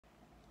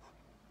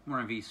We're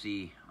on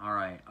VC. All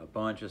right, a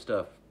bunch of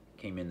stuff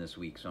came in this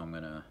week, so I'm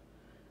gonna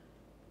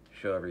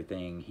show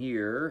everything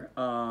here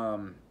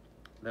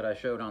that I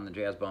showed on the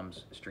Jazz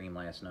Bums stream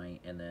last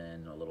night, and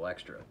then a little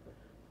extra.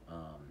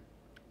 Um,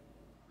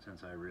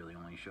 since I really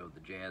only showed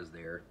the jazz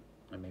there,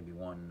 and maybe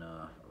one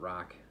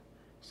rock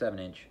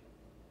 7-inch.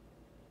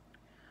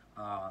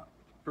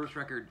 First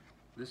record.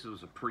 This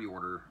was a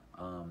pre-order.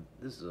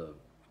 This is a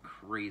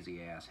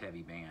crazy ass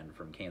heavy band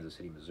from Kansas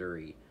City,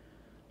 Missouri.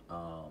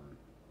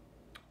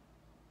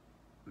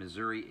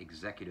 Missouri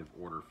Executive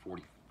Order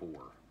 44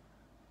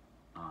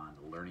 on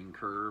Learning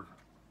Curve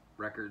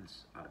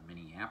Records out of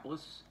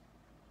Minneapolis.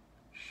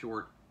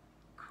 Short,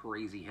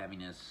 crazy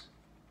heaviness,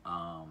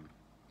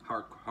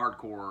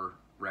 hardcore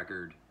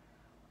record.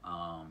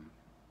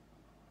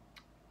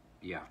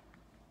 Yeah,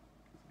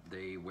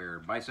 they wear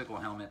bicycle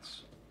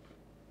helmets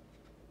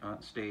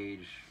on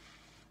stage.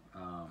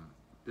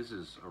 This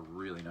is a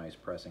really nice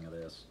pressing of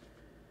this,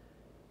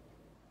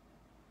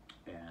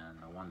 and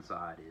the one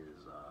side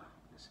is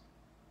this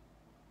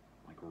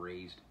like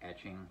raised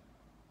etching.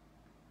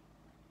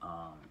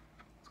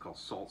 It's called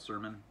Salt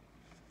Sermon.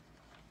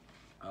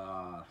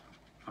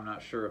 I'm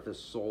not sure if this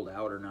sold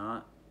out or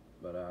not,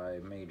 but I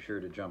made sure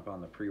to jump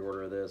on the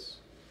pre-order of this.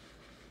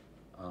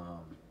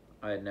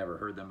 I had never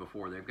heard them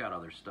before. They've got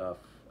other stuff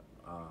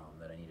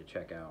that I need to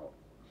check out,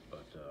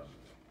 but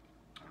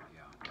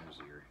yeah, there's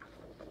your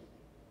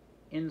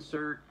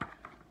insert.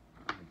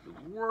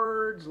 The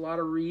words, a lot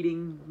of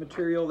reading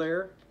material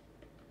there.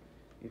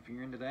 If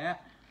you're into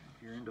that,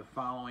 if you're into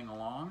following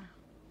along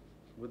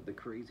with the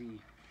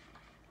crazy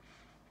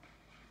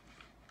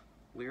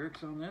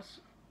lyrics on this,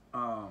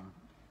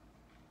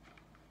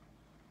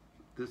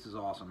 this is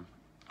awesome.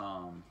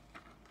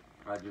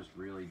 I just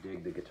really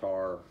dig the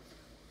guitar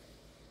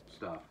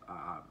stuff.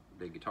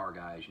 Big guitar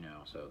guys, you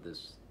know, so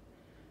this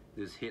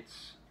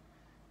hits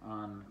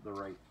on the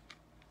right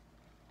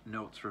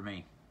notes for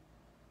me.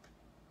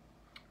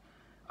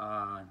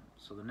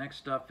 So the next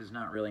stuff is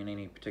not really in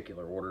any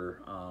particular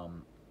order.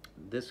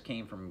 This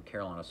came from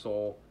Carolina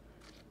Soul.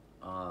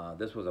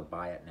 This was a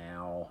buy it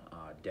now,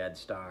 dead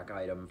stock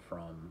item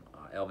from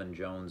Elvin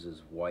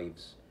Jones's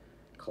wife's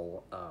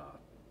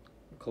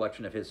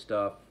collection of his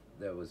stuff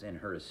that was in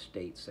her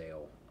estate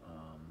sale.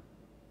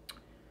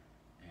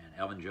 And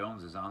Elvin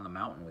Jones is on the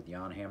mountain with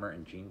Jan Hammer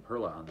and Gene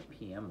Perla on the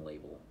PM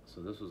label. So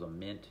this was a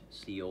mint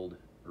sealed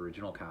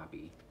original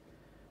copy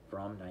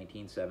from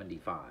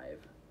 1975.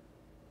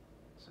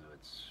 So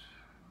it's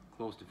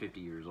close to 50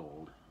 years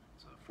old.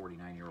 It's a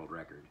 49-year-old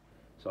record.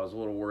 So I was a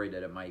little worried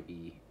that it might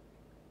be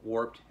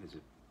warped. It's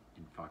in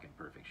fucking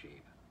perfect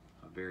shape.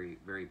 I'm very,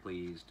 very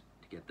pleased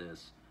to get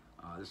this.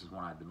 This is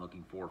one I've been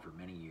looking for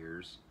many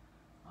years.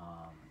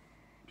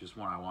 Just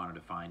one I wanted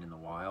to find in the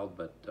wild,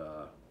 but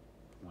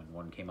when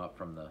one came up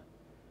from the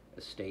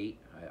estate,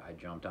 I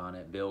jumped on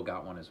it. Bill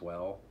got one as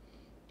well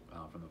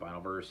from the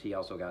Vinylverse. He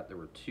also got, there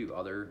were 2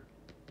 other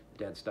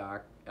dead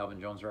stock Elvin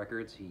Jones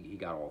records. He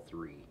got all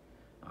 3.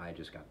 I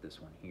just got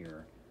this one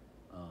here.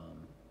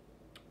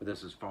 But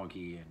this is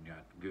funky and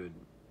got good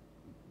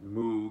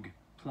Moog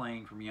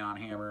playing from Jan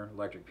Hammer,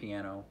 electric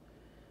piano.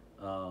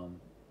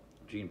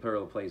 Gene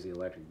Perla plays the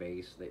electric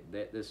bass.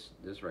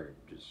 This record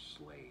just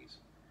slays.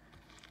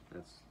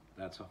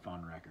 That's a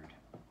fun record.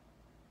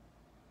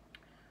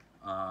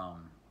 I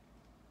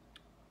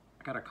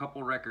got a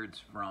couple records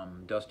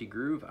from Dusty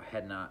Groove. I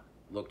had not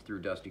looked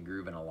through Dusty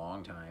Groove in a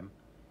long time.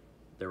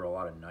 There were a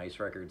lot of nice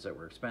records that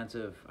were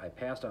expensive. I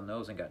passed on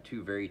those and got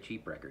 2 very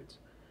cheap records.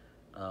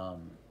 I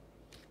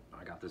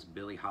got this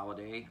Billie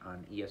Holiday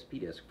on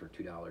ESP disc for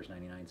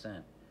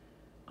 $2.99.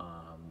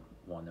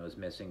 One that was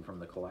missing from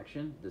the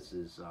collection. This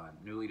is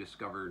newly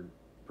discovered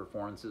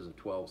performances of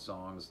 12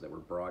 songs that were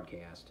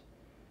broadcast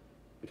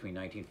between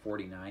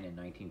 1949 and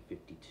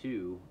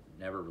 1952,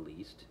 never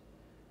released.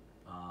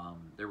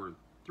 There were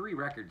 3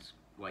 records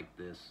like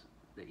this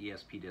that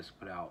ESP disc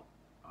put out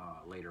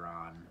later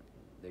on.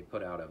 They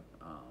put out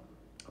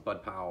a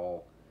Bud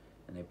Powell,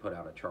 and they put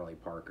out a Charlie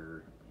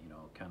Parker, you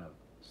know, kind of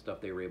stuff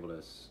they were able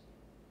to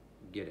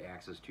get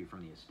access to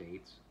from the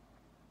estates,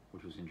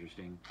 which was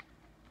interesting.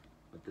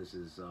 But this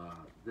is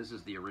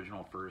the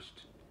original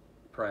first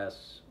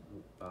press.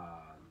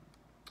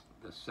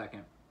 The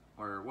second,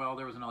 or well,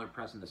 there was another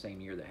press in the same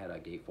year that had a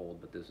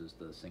gatefold, but this is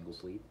the single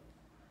sleeve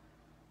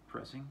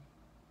pressing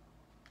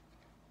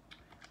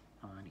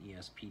on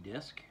ESP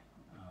disc.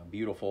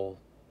 Beautiful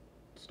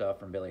stuff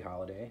from Billie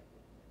Holiday.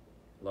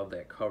 Love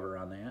that cover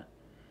on that.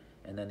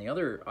 And then the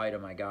other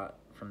item I got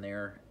from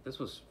there, this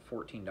was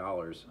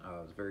 $14. I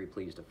was very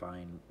pleased to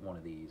find one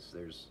of these.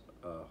 There's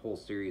a whole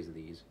series of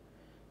these.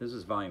 This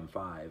is volume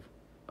 5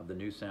 of the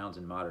New Sounds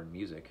in Modern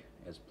Music,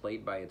 as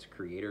played by its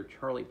creator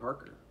Charlie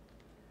Parker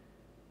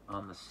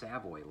on the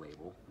Savoy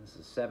label. This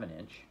is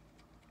 7-inch.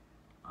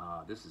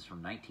 This is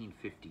from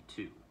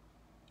 1952.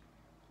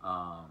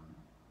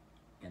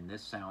 And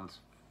this sounds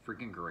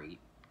freaking great.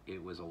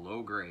 It was a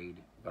low grade,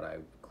 but I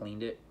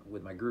cleaned it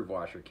with my groove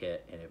washer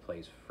kit, and it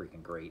plays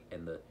freaking great.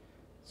 And the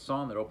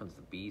song that opens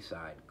the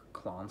B-side,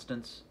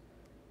 Constance,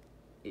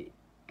 it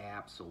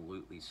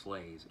absolutely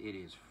slays. It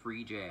is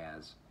free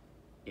jazz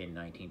in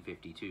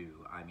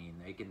 1952. I mean,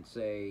 they can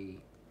say,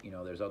 you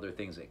know, there's other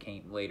things that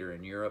came later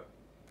in Europe,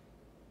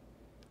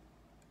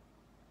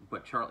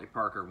 but Charlie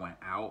Parker went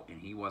out and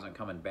he wasn't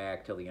coming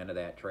back till the end of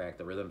that track.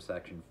 The rhythm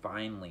section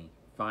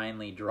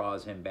finally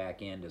draws him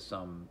back into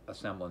a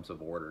semblance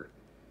of order.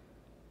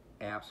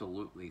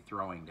 Absolutely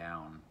throwing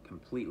down,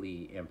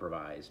 completely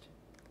improvised.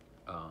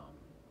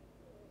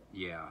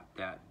 Yeah,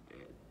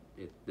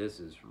 this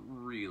is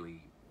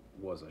really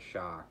was a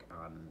shock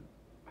on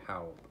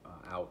how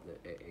out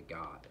it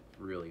got.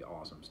 Really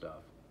awesome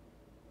stuff.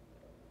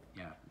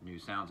 Yeah, new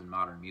sounds in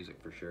modern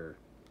music for sure.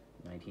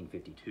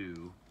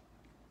 1952.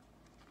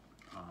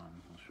 I'll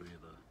show you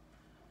the.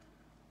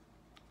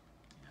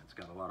 Yeah, it's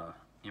got a lot of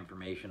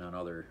information on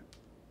other,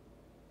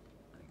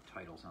 I think,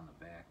 titles on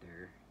the back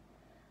there.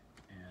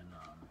 And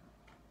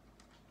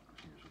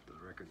here's what the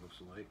record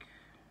looks like.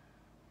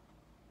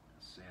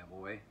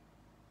 Savoy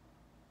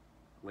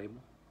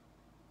label.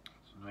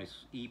 It's a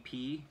nice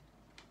EP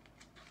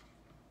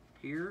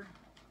here.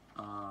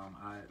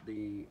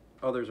 The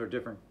others are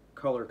different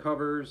color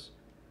covers.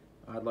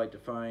 I'd like to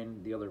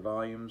find the other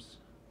volumes.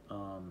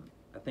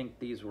 I think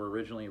these were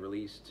originally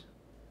released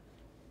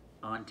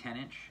on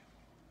 10-inch,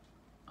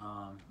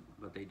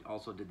 but they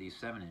also did these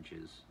 7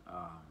 inches,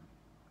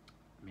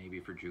 maybe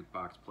for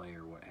jukebox play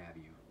or what have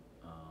you.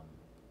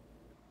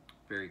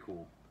 Very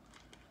cool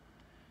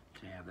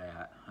to have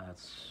that. I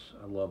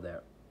love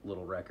that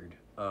little record.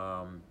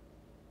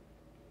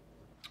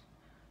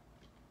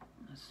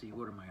 Let's see,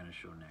 what am I going to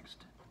show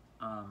next?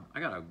 I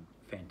got a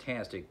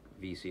fantastic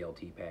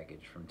VCLT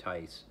package from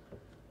Tice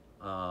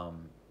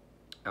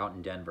out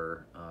in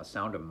Denver.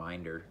 Sound of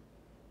Minder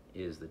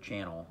is the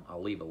channel.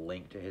 I'll leave a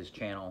link to his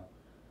channel.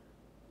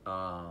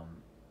 A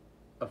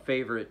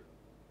favorite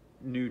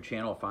new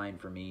channel find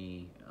for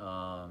me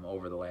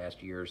over the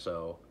last year or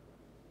so.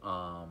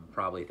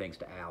 Probably thanks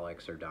to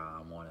Alex or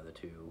Dom, one of the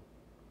two,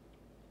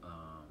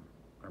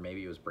 or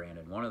maybe it was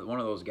Brandon. One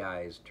of those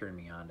guys turned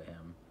me on to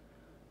him.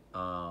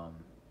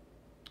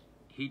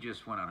 He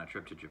just went on a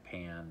trip to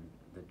Japan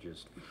that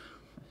just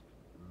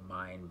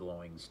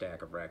mind-blowing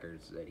stack of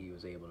records that he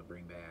was able to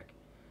bring back.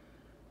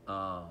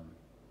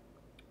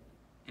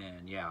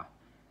 And yeah,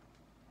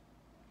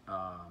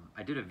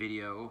 I did a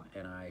video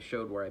and I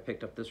showed where I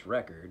picked up this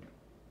record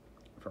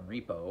from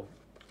Repo,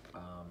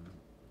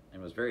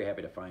 and was very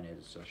happy to find it.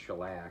 It's a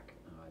shellac,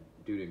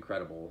 Dude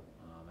Incredible.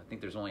 I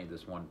think there's only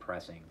this one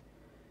pressing,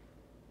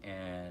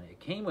 and it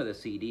came with a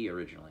CD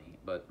originally,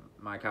 but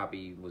my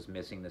copy was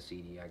missing the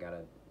CD. I got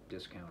a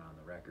discount on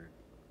the record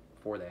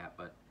for that,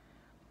 but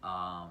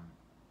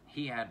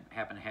he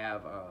happened to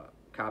have a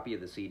copy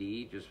of the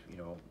CD, just, you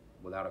know,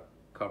 without a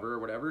cover or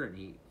whatever, and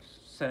he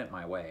sent it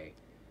my way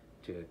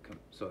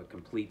so it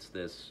completes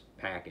this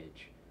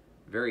package.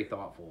 Very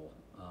thoughtful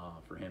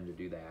for him to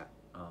do that.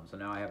 So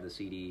now I have the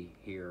CD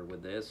here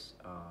with this.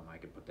 I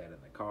can put that in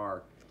the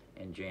car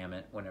and jam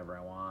it whenever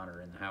I want,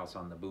 or in the house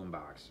on the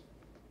boombox.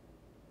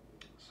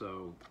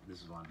 So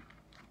this is on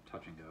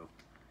Touch and Go.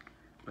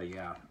 But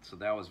yeah, so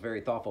that was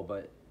very thoughtful.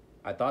 But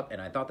I thought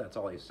that's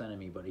all he was sending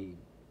me. But he,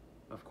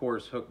 of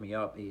course, hooked me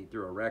up. He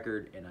threw a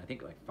record and I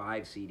think like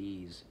 5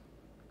 CDs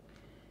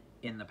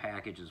in the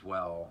package as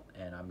well.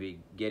 And I'm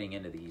getting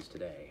into these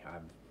today.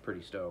 I'm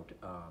pretty stoked.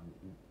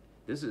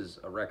 This is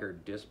a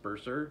record,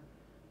 Disperser,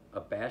 a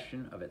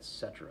bastion of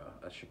etc.,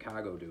 a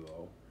Chicago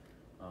duo.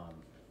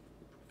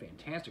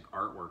 Fantastic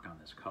artwork on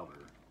this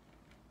cover.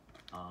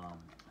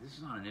 This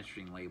is on an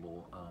interesting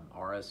label,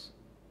 RS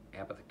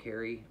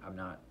Apothecary. I'm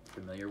not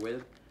familiar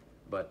with,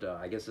 but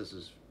I guess this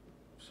is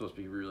supposed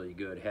to be really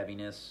good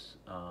heaviness.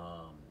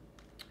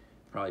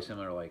 Probably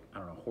similar to, like, I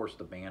don't know, Horse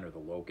the Band or The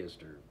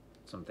Locust or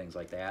some things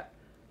like that.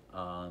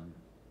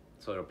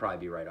 So it'll probably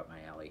be right up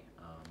my alley.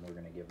 We're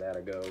gonna give that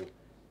a go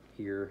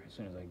here as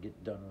soon as I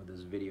get done with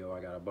this video.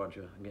 I'm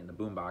getting the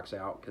boombox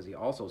out, because he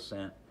also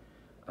sent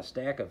a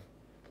stack of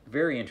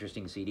very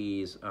interesting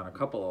CDs on a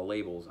couple of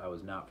labels I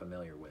was not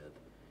familiar with,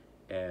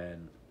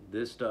 and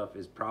this stuff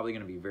is probably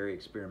going to be very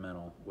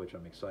experimental, which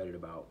I'm excited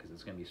about, because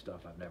it's going to be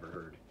stuff I've never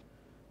heard.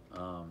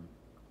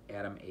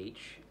 Adam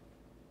H.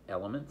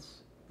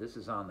 Elements. This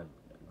is on the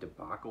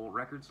Debacle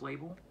Records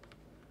label.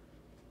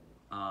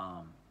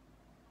 But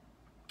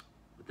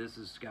this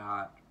has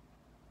got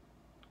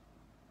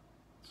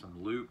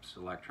some loops,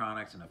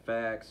 electronics and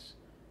effects,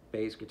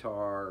 bass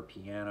guitar,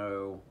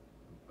 piano.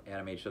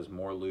 Adam H does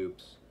more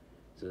loops.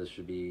 So this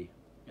should be,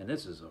 and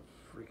this is a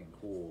freaking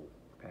cool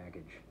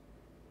package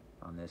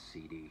on this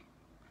CD.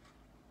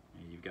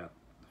 And you've got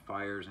the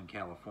fires in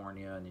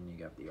California, and then you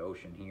got the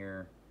ocean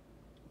here,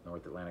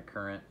 North Atlantic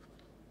Current.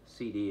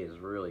 CD is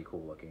really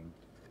cool looking.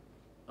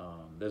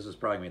 This is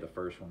probably the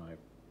first one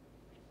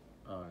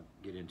I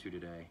get into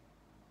today.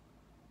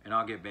 And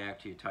I'll get back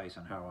to you,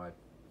 Tyson, how I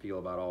feel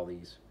about all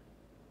these.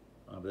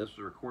 But this was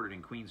recorded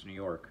in Queens, New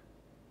York.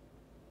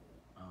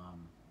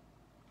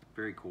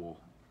 Very cool.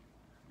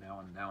 That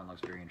one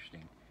looks very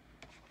interesting.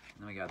 And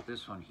then we got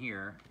this one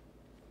here.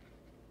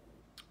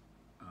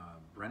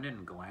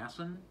 Brendan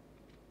Glasson,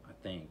 I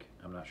think.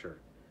 I'm not sure.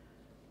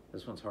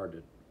 This one's hard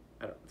to.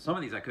 Some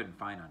of these I couldn't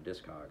find on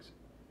Discogs.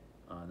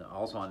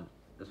 Also on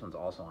this one's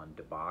also on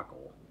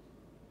Debacle,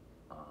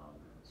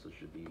 so it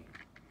should be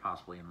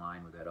possibly in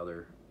line with that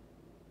other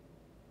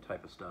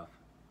type of stuff.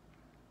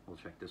 We'll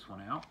check this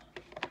one out.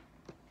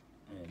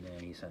 And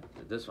then he sent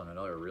this one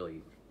another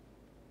really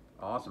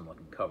awesome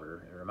looking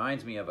cover. It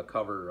reminds me of a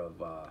cover of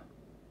a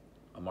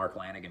Mark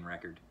Lanegan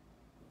record,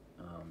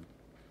 one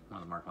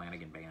of the Mark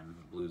Lanegan band,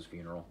 Blues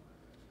Funeral.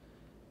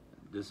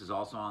 This is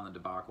also on the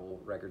Debacle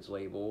Records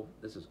label.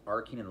 This is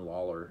Arkin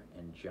Lawler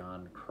and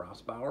John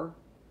Crossbauer.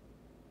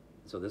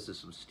 So this is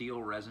some steel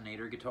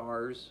resonator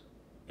guitars,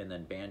 and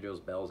then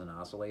banjos, bells, and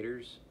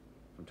oscillators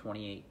from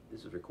 28.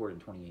 This was recorded in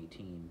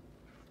 2018.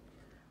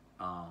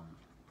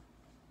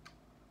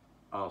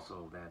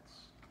 Also,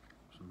 that's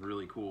some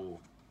really cool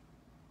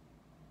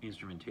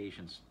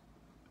instrumentations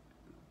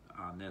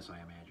on this, I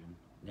imagine.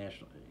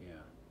 National,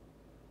 yeah.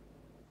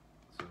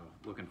 So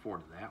looking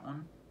forward to that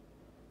one.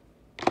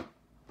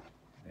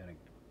 I'm gonna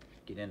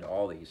get into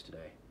all these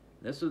today.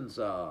 This one's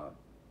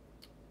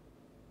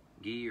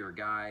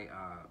Guy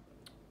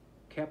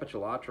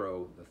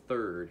Capicciatro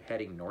III,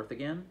 Heading North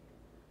Again.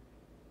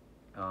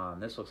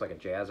 This looks like a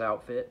jazz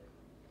outfit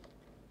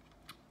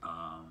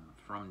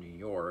from New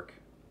York,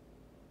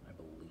 I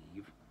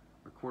believe.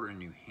 Recorded in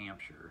New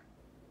Hampshire.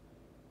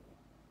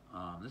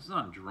 This is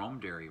on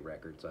Dromedary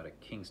Records out of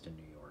Kingston,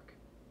 New York.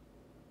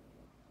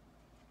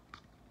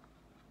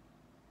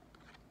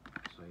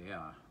 So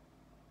yeah,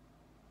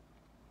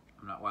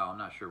 I'm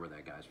not sure where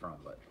that guy's from,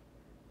 but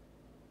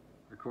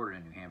recorded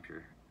in New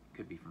Hampshire.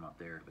 Could be from up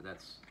there, but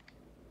that's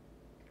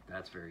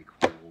very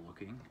cool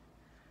looking.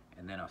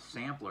 And then a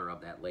sampler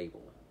of that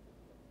label.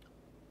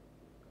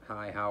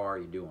 Hi, how are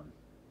you doing?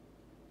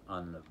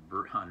 On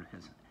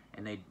his,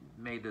 and they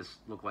made this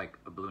look like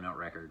a Blue Note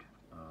record,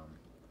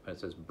 but it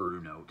says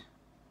Brew Note.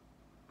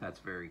 That's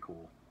very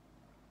cool.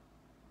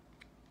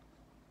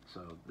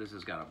 So this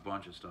has got a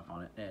bunch of stuff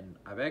on it, and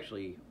I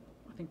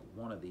think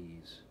one of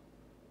these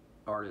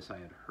artists I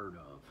had heard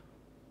of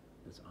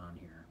is on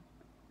here.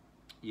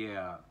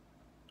 Yeah,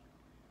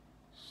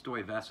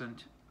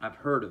 Stuyvesant. I've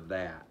heard of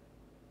that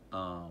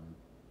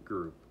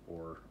group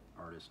or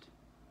artist,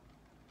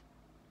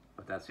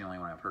 but that's the only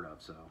one I've heard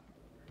of. So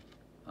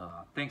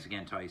thanks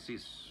again, Tice.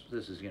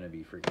 This is going to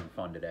be freaking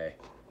fun today.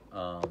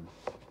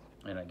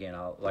 And again,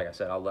 like I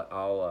said,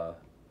 I'll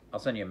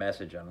send you a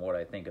message on what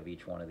I think of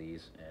each one of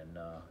these and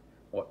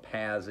what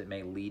paths it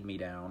may lead me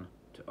down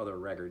to other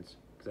records,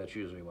 because that's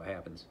usually what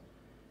happens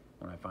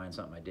when I find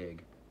something I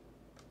dig.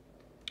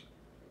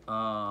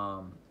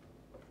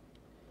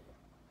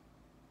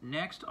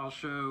 Next, I'll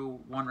show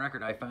one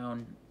record I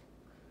found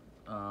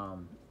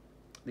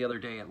the other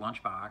day at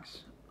Lunchbox.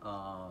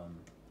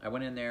 I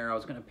went in there, I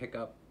was going to pick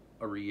up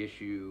a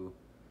reissue,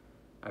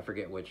 I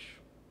forget which,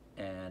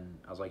 and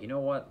I was like, you know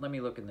what, let me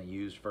look in the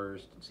used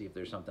first and see if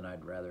there's something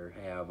I'd rather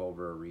have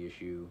over a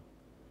reissue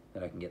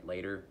that I can get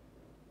later.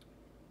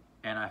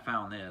 And I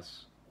found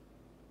this.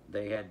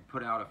 They had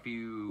put out a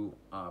few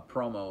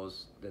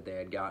promos that they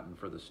had gotten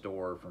for the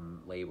store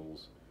from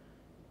labels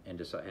and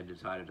had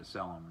decided to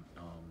sell them.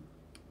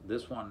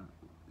 This one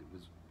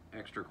was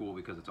extra cool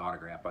because it's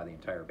autographed by the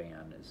entire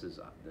band. This is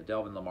the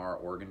Delvin Lamar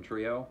Organ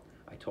Trio.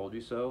 I Told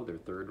You So, their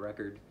third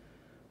record.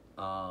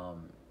 A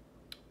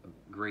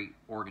great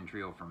organ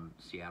trio from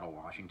Seattle,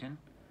 Washington.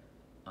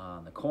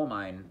 The Coal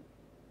Mine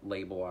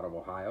label out of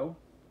Ohio.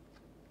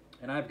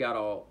 And I've got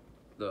all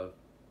the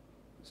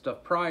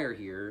stuff prior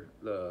here,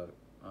 the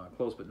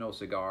Close But No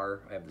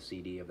Cigar. I have the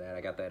CD of that.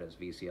 I got that as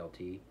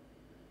VCLT.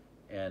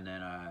 And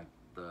then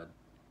the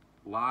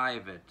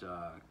live at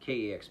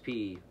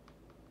KEXP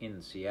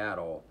in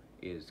Seattle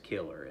is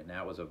killer, and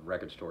that was a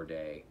Record Store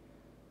Day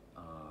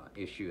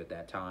issue at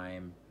that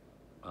time.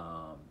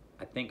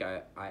 I think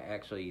I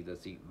actually,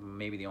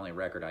 maybe the only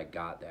record I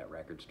got that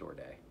Record Store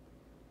Day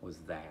was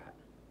that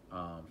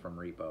from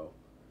Repo.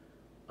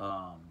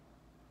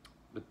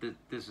 But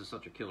this is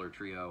such a killer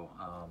trio.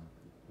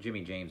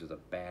 Jimmy James is a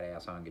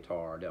badass on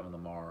guitar, Devin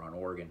Lamar on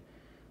organ.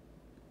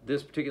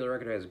 This particular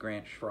record has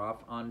Grant Schroff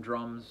on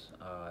drums.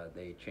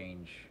 They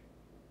change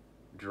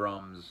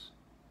drums,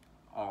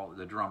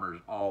 the drummers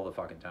all the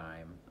fucking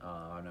time.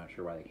 I'm not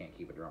sure why they can't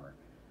keep a drummer.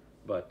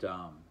 But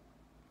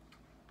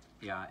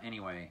yeah,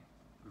 anyway,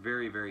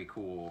 very, very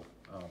cool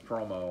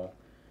promo.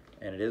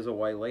 And it is a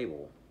white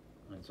label.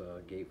 It's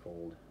a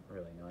gatefold,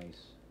 really nice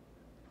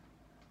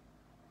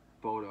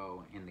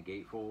photo in the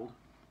gatefold.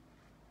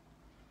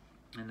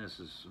 And this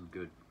is some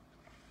good,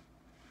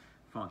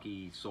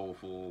 funky,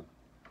 soulful,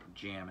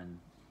 jamming,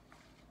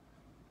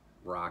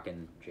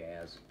 rockin'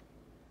 jazz.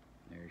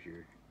 There's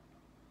your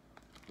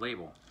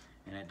label.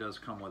 And it does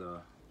come with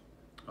a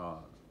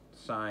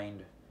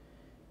signed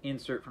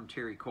insert from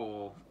Terry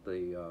Cole,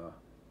 the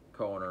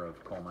co-owner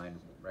of Coal Mine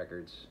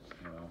Records.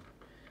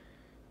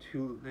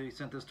 They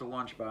sent this to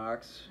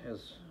Lunchbox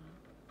as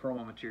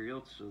promo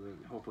material, so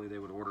that hopefully they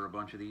would order a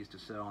bunch of these to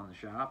sell in the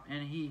shop.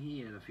 And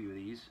he had a few of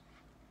these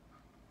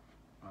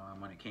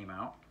when it came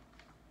out,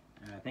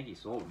 and I think he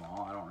sold them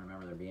all. I don't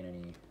remember there being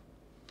any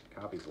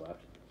copies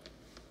left.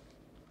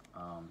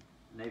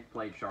 they've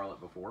played Charlotte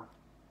before.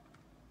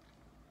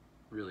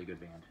 Really good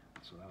band.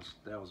 So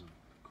that was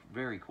a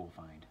very cool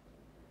find.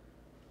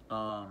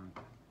 And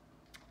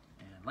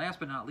last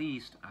but not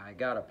least, I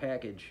got a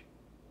package.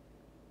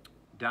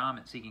 Dom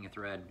at Seeking a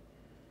Thread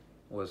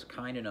was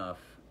kind enough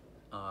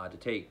to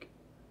take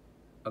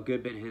a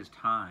good bit of his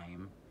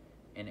time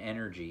and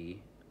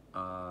energy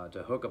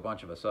to hook a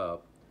bunch of us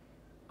up.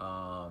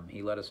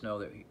 He let us know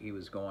that he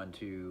was going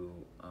to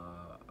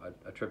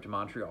a trip to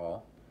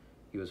Montreal.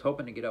 He was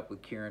hoping to get up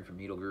with Kieran from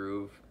Needle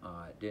Groove.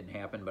 It didn't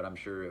happen, but I'm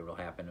sure it will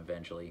happen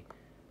eventually.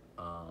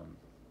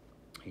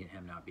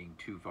 Him not being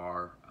too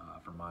far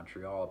from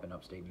Montreal up in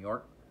upstate New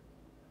York.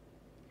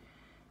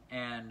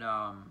 And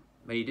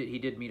but he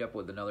did meet up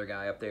with another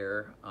guy up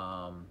there.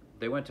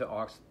 They went to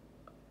Aux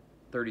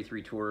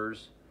 33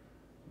 Tours,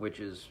 which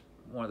is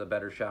one of the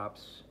better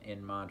shops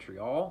in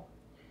Montreal.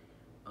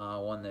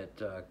 One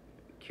that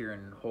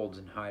Kieran holds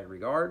in high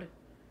regard.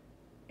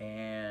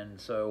 And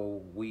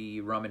so we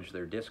rummaged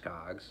their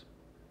Discogs,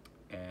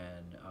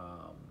 and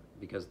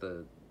because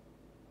the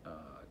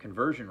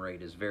conversion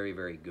rate is very,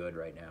 very good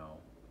right now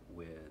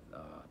with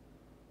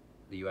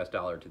the US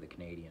dollar to the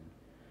Canadian.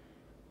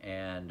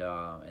 And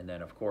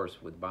then, of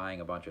course, with buying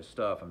a bunch of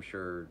stuff, I'm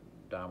sure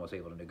Don was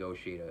able to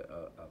negotiate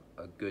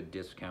a good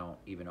discount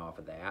even off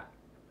of that.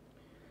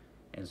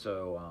 And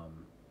so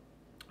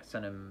I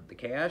sent him the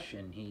cash,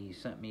 and he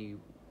sent me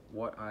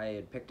what I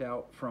had picked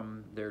out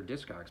from their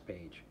Discogs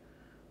page.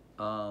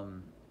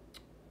 Got,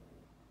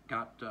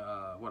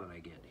 what did I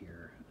get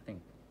here? I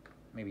think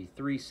maybe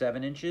 3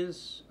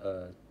 7-inches,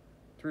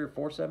 3 or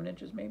 4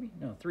 7-inches maybe?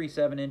 No, 3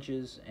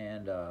 7-inches,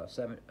 and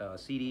 7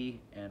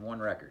 CD and 1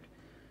 record.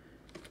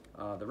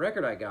 The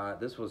record I got,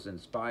 this was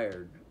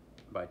inspired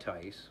by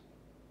Tice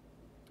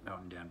out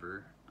in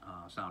Denver,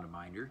 Sound of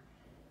Minder.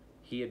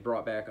 He had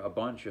brought back a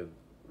bunch of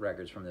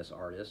records from this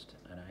artist,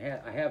 and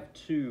I have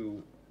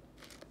 2.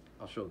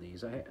 I'll show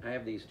these. I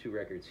have these 2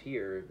 records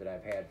here that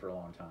I've had for a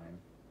long time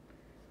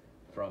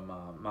from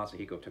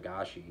Masahiko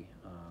Togashi.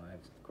 I have,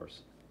 of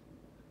course,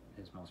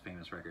 his most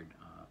famous record,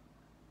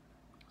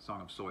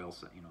 Song of Soil,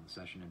 you know, the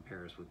session in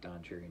Paris with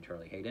Don Cherry and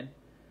Charlie Hayden.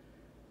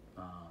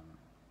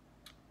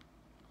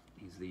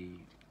 He's the,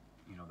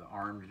 you know, the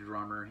armed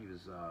drummer. He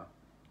was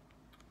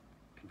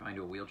confined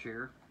to a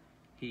wheelchair.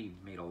 He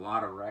made a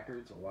lot of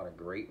records, a lot of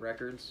great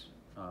records,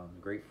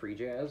 great free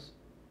jazz.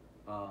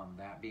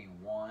 That being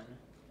one,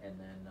 and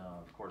then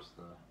of course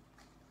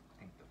I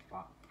think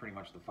pretty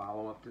much the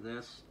follow-up to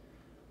this.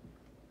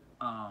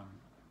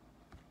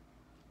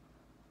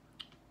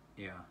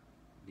 Yeah,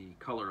 the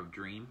Color of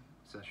Dream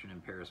session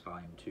in Paris,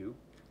 Volume 2.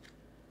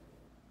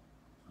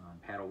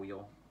 Paddle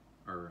Wheel,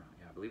 or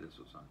yeah, I believe this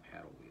was on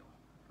Paddle Wheel.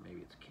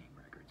 Maybe it's King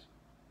Records.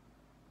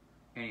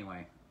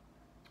 Anyway,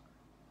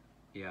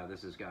 yeah,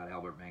 this has got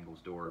Albert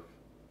Mangelsdorf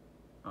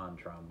on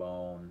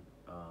trombone.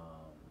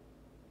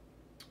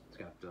 It's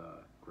got,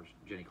 of course,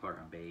 Jenny Clark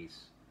on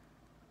bass.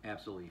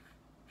 Absolutely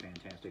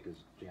fantastic as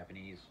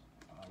Japanese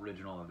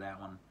original of that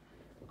one.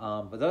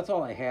 But that's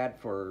all I had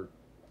for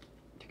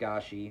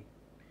Togashi.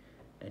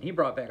 And he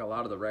brought back a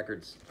lot of the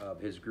records of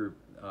his group,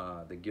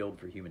 the Guild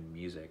for Human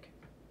Music.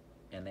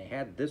 And they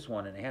had this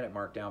one, and they had it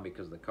marked down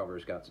because the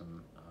cover's got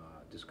some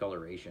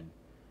discoloration.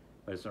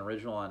 But it's an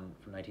original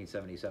from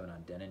 1977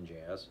 on Denon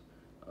Jazz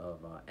of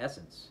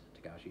Essence,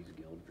 Togashi's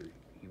Guild for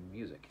Human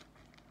Music.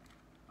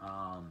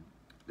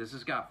 This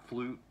has got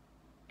flute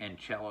and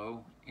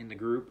cello in the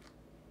group.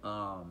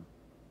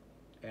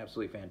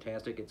 Absolutely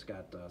fantastic. It's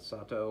got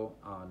Sato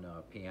on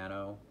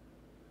piano.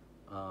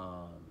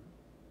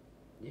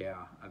 Yeah,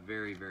 I'm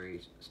very,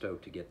 very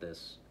stoked to get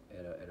this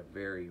at a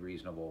very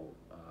reasonable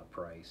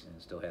price, and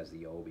it still has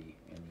the obi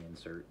and the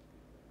insert.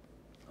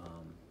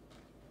 I'll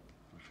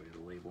show you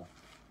the label.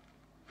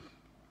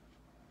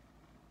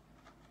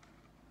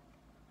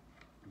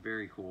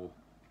 Very cool.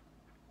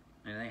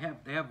 And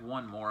they have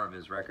one more of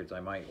his records.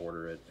 I might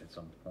order it at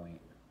some point.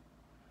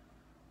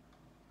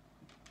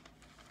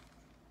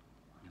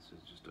 This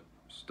is just a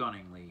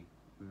stunningly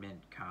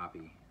mint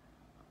copy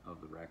of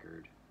the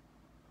record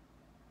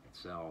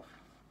itself.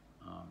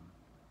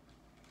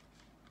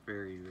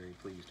 Very, very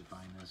pleased to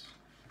find this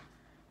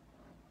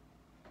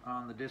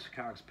on the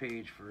Discogs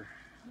page for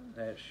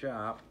that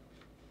shop.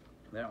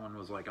 That one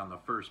was like on the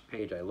first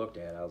page I looked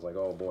at. I was like,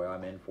 oh boy,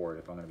 I'm in for it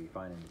if I'm going to be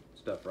finding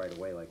stuff right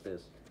away like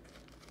this.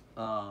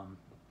 And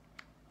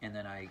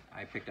then I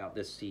picked out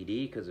this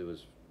CD because it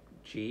was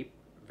cheap,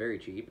 very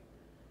cheap.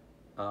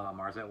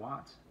 Mars at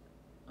Watts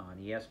on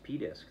ESP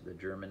disc, the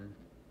German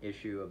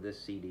issue of this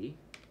CD.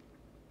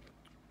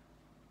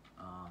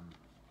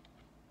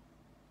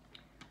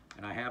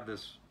 And I have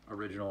this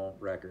original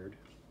record,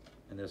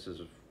 and this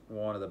is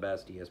one of the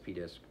best ESP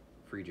disc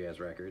free jazz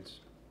records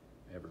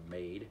ever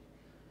made.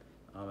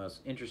 It's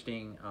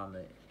interesting on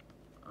the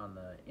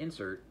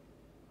insert.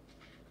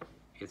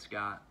 It's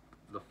got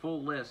the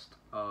full list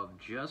of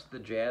just the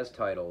jazz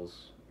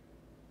titles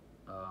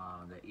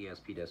that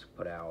ESP disc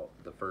put out.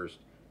 The first,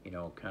 you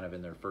know, kind of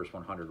in their first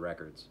 100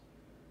 records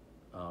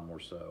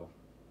or so.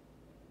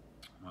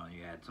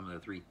 You had some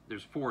of the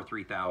there's 4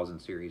 3000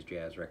 series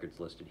jazz records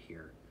listed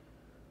here.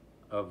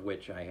 of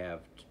which I have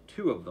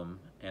two of them,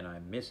 and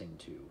I'm missing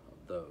two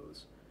of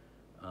those.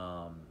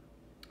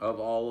 Of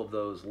all of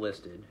those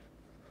listed,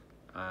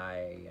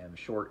 I am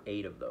short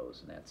 8 of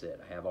those, and that's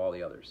it. I have all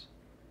the others.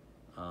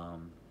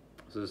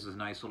 So this is a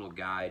nice little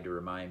guide to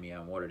remind me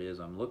on what it is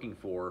I'm looking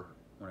for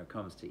when it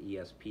comes to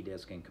ESP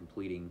disc and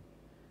completing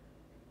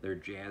their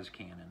jazz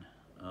canon.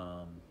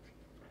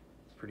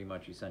 It's pretty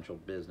much essential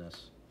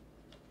business.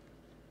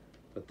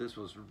 But this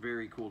was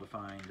very cool to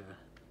find,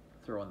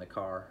 throw in the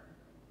car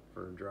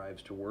for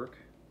drives to work.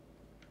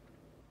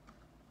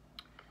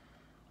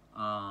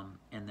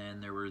 And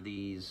then there were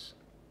these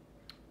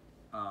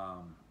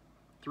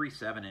 3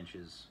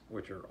 7-inches,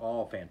 which are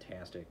all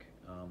fantastic,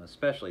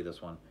 especially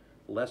this one.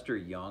 Lester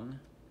Young.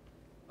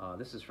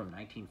 This is from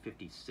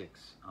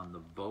 1956 on the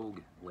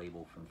Vogue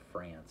label from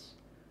France.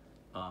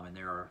 And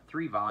there are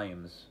 3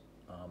 volumes,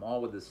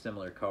 all with a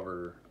similar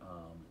cover.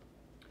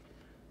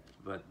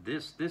 But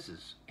this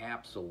is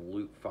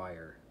absolute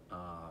fire.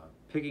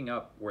 Picking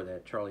up where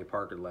that Charlie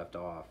Parker left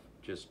off,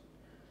 just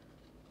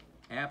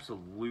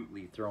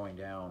absolutely throwing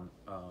down,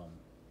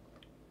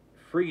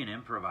 freaking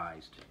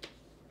improvised.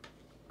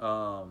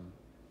 A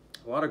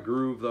lot of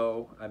groove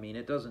though. I mean,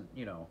 it doesn't,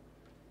 you know,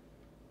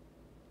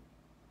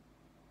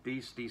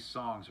 these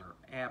songs are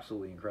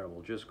absolutely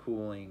incredible. Just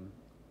Cooling,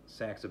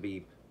 Sax a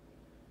Beep,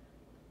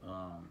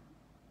 1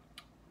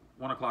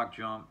 O'Clock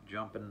Jump,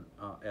 Jumping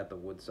at the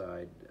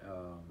Woodside.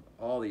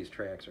 All these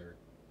tracks are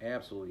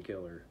absolutely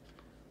killer.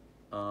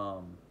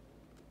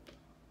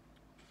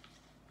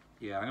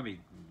 Yeah, I'm gonna be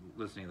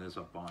listening to this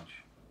a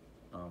bunch.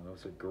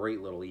 It's a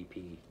great little EP.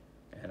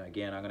 And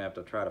again, I'm gonna have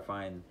to try to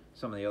find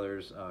some of the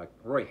others.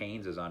 Roy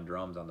Haynes is on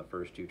drums on the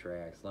first 2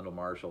 tracks. Lyndall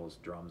Marshall's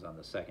drums on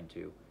the second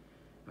 2.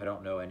 I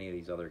don't know any of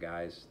these other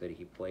guys that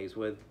he plays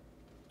with.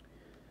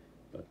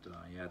 But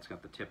yeah, it's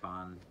got the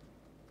tip-on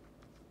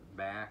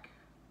back.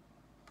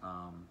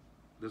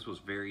 This was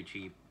very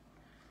cheap.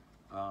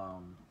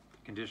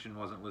 Condition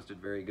wasn't listed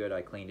very good.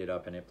 I cleaned it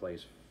up and it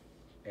plays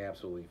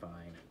absolutely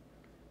fine.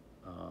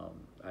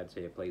 I'd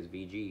say it plays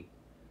VG.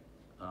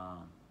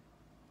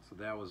 So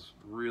that was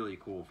really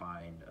cool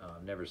find.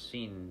 Never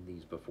seen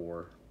these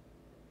before.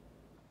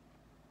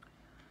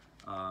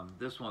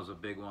 This one's a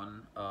big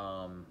one.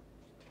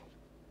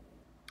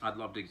 I'd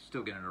love to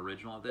still get an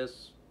original of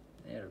this.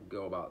 It'll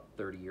go about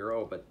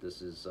 €30, but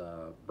this is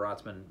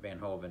Brotsman, Van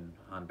Hoven,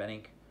 Han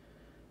Benink.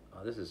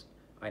 This is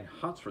Ein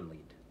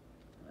Hatzfriedlied.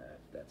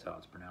 That's how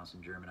it's pronounced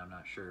in German, I'm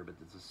not sure, but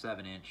it's a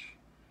 7-inch.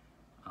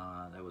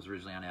 That was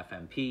originally on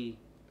FMP.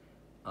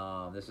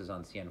 This is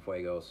on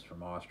Cienfuegos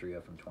from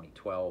Austria from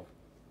 2012.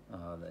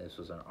 This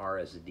was an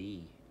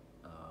RSD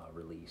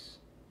release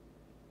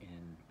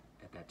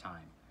at that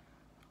time,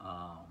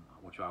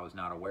 which I was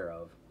not aware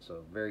of.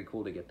 So very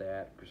cool to get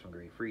that. There's some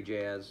great free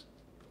jazz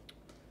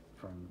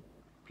from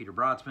Peter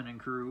Brotsman and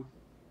crew.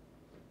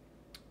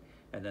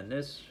 And then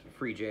this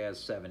free jazz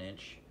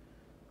 7-inch,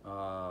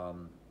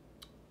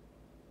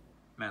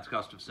 Mats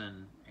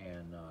Gustafsson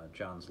and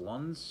Johns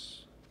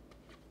Lunds,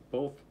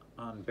 both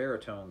on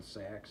baritone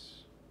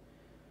sax,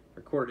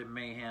 recorded at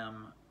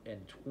Mayhem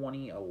in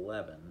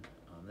 2011.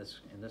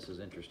 This is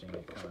interesting.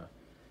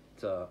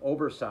 It's a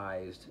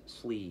oversized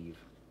sleeve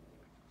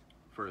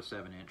for a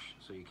 7-inch,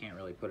 so you can't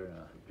really put it in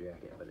a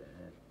jacket, but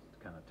it's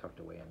kind of tucked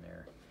away in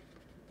there.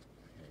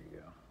 There you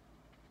go.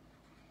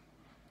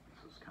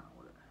 This is kind of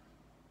what it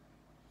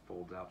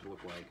folds out to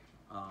look like.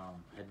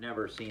 Had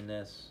never seen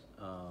this.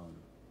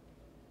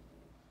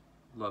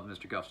 Love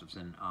Mr.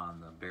 Gustafsson on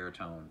the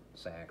baritone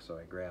sax, so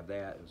I grabbed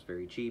that. It was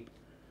very cheap.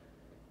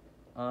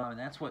 And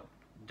that's what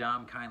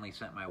Dom kindly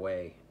sent my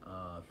way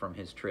from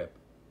his trip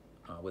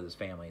with his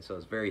family, so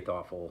it's very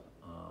thoughtful.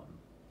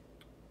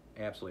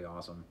 Absolutely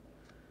awesome.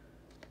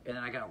 And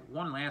then I got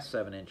one last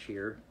 7-inch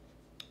here.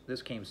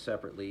 This came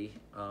separately.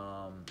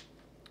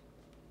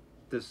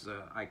 This is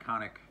an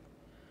iconic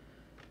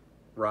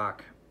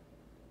rock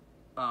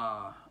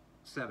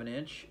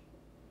 7-inch.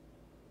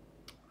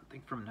 I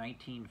think from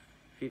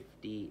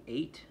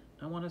 1958,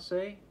 I want to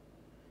say.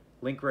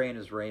 Link Ray and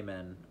his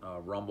Raymen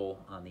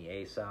rumble on the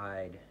A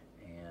side,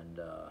 and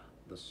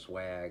the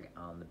swag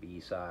on the B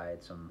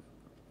side. Some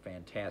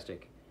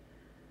fantastic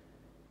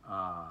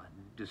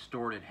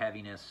distorted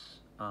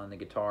heaviness on the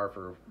guitar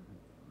for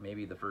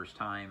maybe the first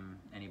time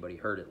anybody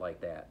heard it like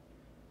that.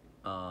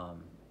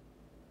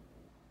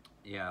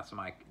 Yeah, some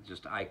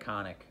just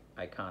iconic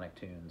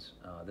tunes.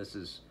 This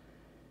is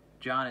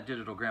John at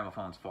Digital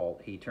Gramophone's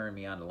fault. He turned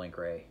me on to Link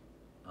Ray,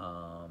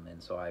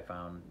 and so I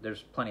found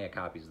there's plenty of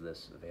copies of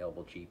this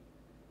available cheap,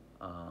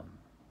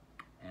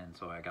 and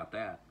so I got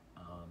that.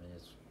 And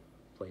it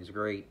plays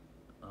great.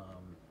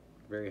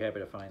 Very happy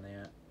to find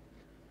that.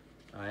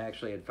 I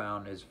actually had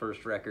found his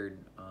first record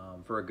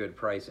for a good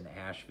price in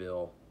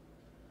Asheville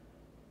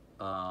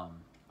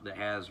that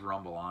has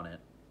Rumble on it,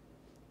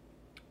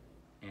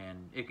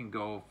 and it can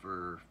go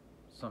for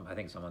I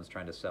think someone's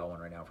trying to sell one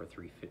right now for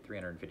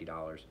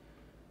 $350.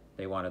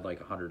 They wanted like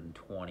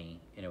 $120,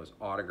 and it was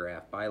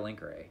autographed by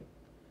Link Ray.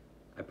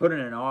 I put in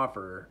an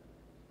offer,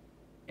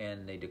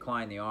 and they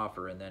declined the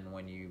offer, and then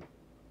when you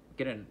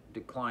get a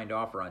declined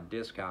offer on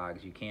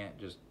Discogs, you can't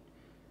just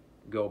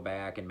go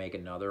back and make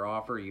another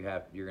offer.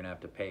 You're gonna have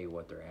to pay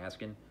what they're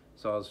asking.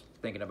 So I was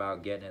thinking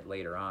about getting it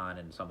later on,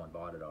 and someone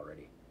bought it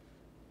already.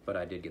 But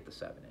I did get the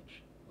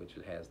 7-inch, which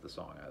has the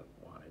song I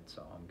wanted,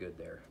 so I'm good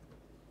there.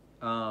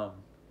 But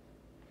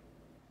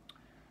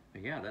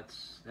yeah,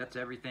 that's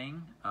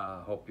everything.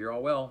 Hope you're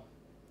all well.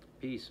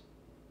 Peace.